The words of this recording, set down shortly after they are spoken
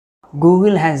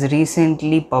Google has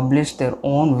recently published their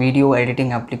own video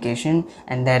editing application,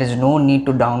 and there is no need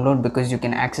to download because you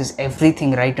can access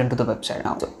everything right into the website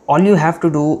now. So all you have to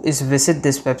do is visit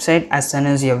this website. As soon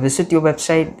as you visit your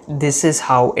website, this is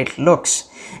how it looks,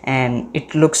 and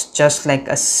it looks just like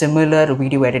a similar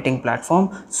video editing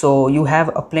platform. So you have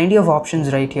plenty of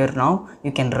options right here now.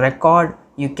 You can record,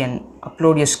 you can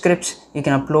upload your scripts, you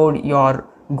can upload your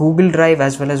Google Drive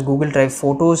as well as Google Drive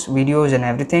photos, videos and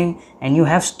everything, and you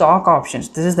have stock options.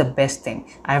 This is the best thing.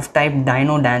 I have typed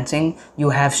Dino dancing.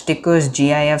 You have stickers,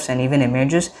 GIFs and even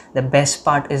images. The best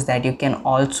part is that you can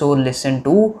also listen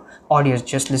to audios.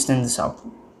 Just listen this out.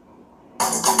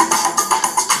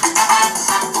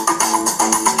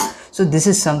 So this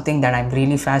is something that I'm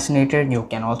really fascinated. You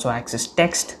can also access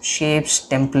text, shapes,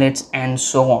 templates and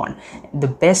so on. The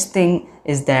best thing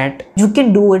is that you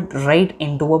can do it right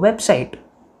into a website.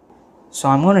 So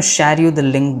I'm going to share you the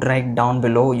link right down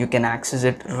below. You can access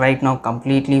it right now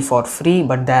completely for free,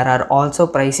 but there are also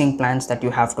pricing plans that you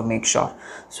have to make sure.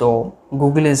 So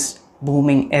Google is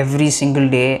booming every single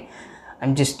day.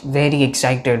 I'm just very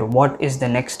excited. What is the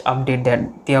next update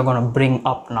that they are going to bring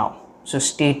up now? So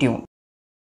stay tuned.